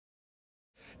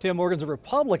Tim Morgan's a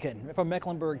Republican from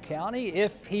Mecklenburg County.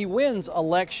 If he wins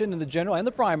election in the general and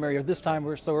the primary, of this time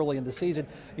we're so early in the season,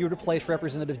 you would replace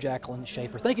Representative Jacqueline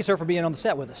Schaefer. Thank you, sir, for being on the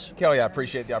set with us. Kelly, I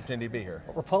appreciate the opportunity to be here.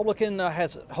 A Republican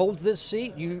holds this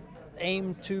seat. You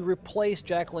aim to replace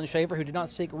Jacqueline Schaefer, who did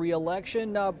not seek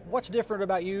re-election. What's different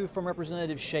about you from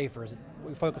Representative Schaefer?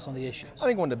 We focus on the issues. I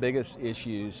think one of the biggest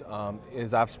issues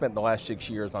is I've spent the last 6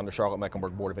 years on the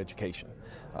Charlotte-Mecklenburg Board of Education.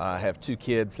 I have 2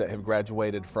 kids that have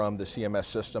graduated from the CMS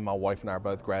system. My wife and I are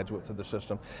both graduates of the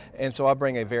system. And so I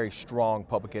bring a very strong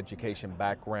public education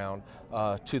background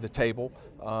to the table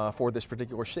for this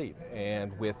particular seat.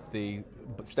 And with the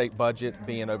state budget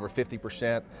being over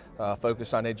 50%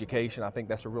 focused on education, I think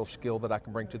that's a real skill that I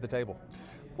can bring to the table.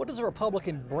 What does a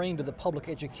Republican bring to the public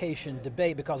education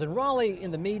debate? Because in Raleigh,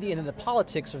 in the media and in the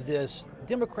politics of this,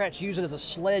 Democrats use it as a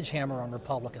sledgehammer on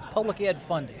Republicans. Public ed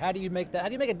funding. How do you make that? How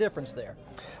do you make a difference there?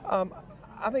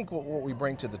 I think what we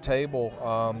bring to the table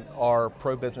are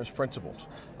pro-business principles.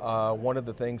 One of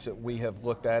the things that we have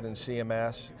looked at in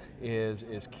CMS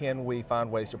is can we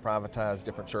find ways to privatize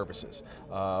different services,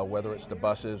 whether it's the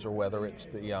buses or whether it's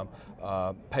the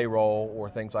payroll or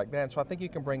things like that. And so I think you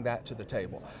can bring that to the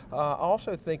table. I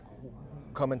also think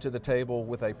coming to the table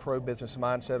with a pro-business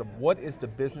mindset of what is the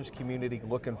business community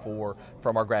looking for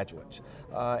from our graduates.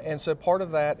 And so part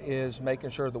of that is making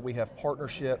sure that we have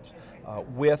partnerships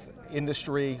with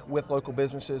industry, with local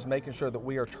businesses, making sure that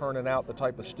we are turning out the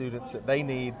type of students that they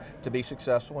need to be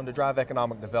successful and to drive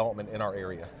economic development in our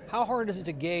area. How hard is it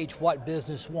to gauge what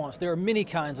business wants? There are many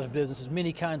kinds of businesses,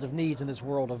 many kinds of needs in this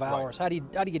world of ours. Right.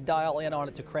 How do you dial in on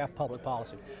it to craft public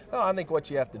policy? Well, I think what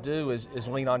you have to do is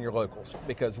lean on your locals,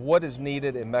 because what is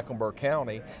needed in Mecklenburg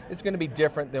County is going to be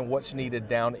different than what's needed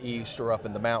down east or up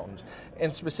in the mountains.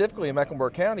 And specifically in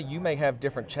Mecklenburg County, you may have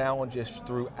different challenges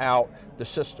throughout the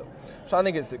system. So I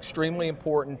think it's extremely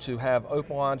important to have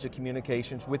open lines of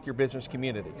communications with your business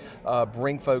community.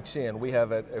 Bring folks in. We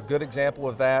have a good example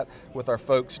of that with our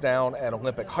folks down at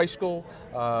Olympic High School.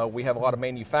 We have a lot of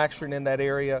manufacturing in that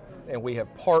area, and we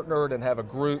have partnered and have a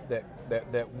group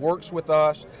that works with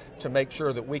us to make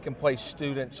sure that we can place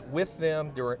students with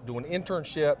them doing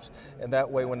internships, and that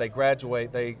way when they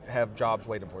graduate they have jobs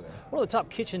waiting for them. One of the top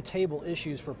kitchen table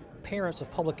issues for parents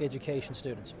of public education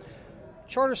students: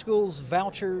 charter schools,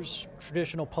 vouchers,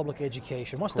 traditional public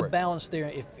education. What's Correct. The balance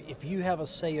there if you have a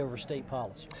say over state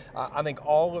policy? I think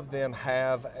all of them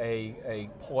have a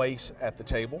place at the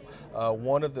table.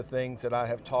 One of the things that I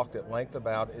have talked at length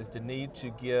about is the need to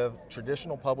give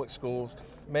traditional public schools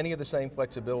many of the same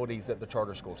flexibilities that the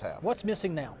charter schools have. What's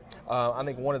missing now? I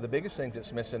think one of the biggest things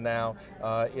that's missing now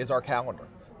is our calendar.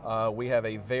 We have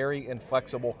a very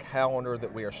inflexible calendar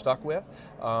that we are stuck with,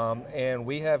 and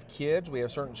we have kids, we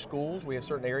have certain schools, we have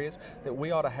certain areas that we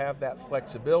ought to have that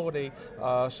flexibility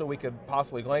so we could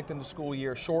possibly lengthen the school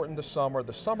year, shorten the summer.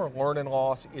 The summer learning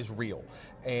loss is real,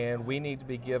 and we need to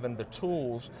be given the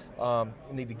tools,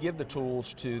 need to give the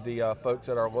tools to the folks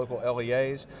at our local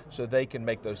LEAs so they can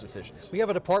make those decisions. We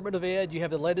have a Department of Ed, you have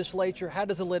the legislature. How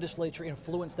does the legislature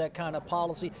influence that kind of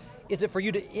policy? Is it for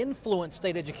you to influence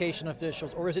state education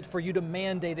officials, or is it for you to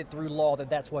mandate it through law that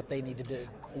that's what they need to do?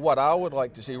 What I would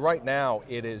like to see right now,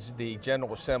 it is the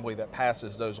General Assembly that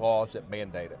passes those laws that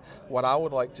mandate it. What I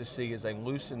would like to see is a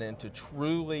loosening to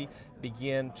truly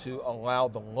begin to allow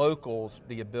the locals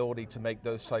the ability to make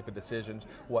those type of decisions,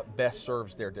 what best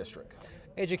serves their district.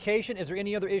 Education, is there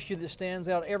any other issue that stands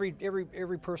out? Every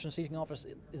person seeking office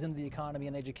is in the economy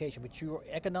and education, but you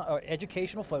are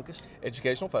educational focused.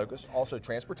 Educational focused. Also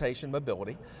transportation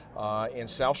mobility. In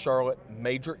South Charlotte,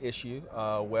 major issue,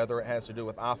 whether it has to do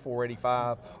with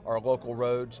I-485, our local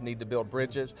roads need to build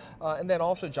bridges, and then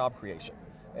also job creation.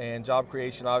 And job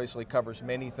creation obviously covers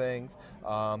many things,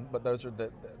 but those are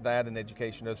that and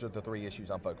education, those are the 3 issues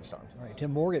I'm focused on. All right,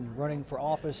 Tim Morgan running for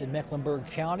office in Mecklenburg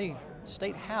County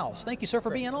State House. Thank you, sir, for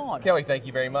being on. Kelly, thank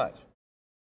you very much.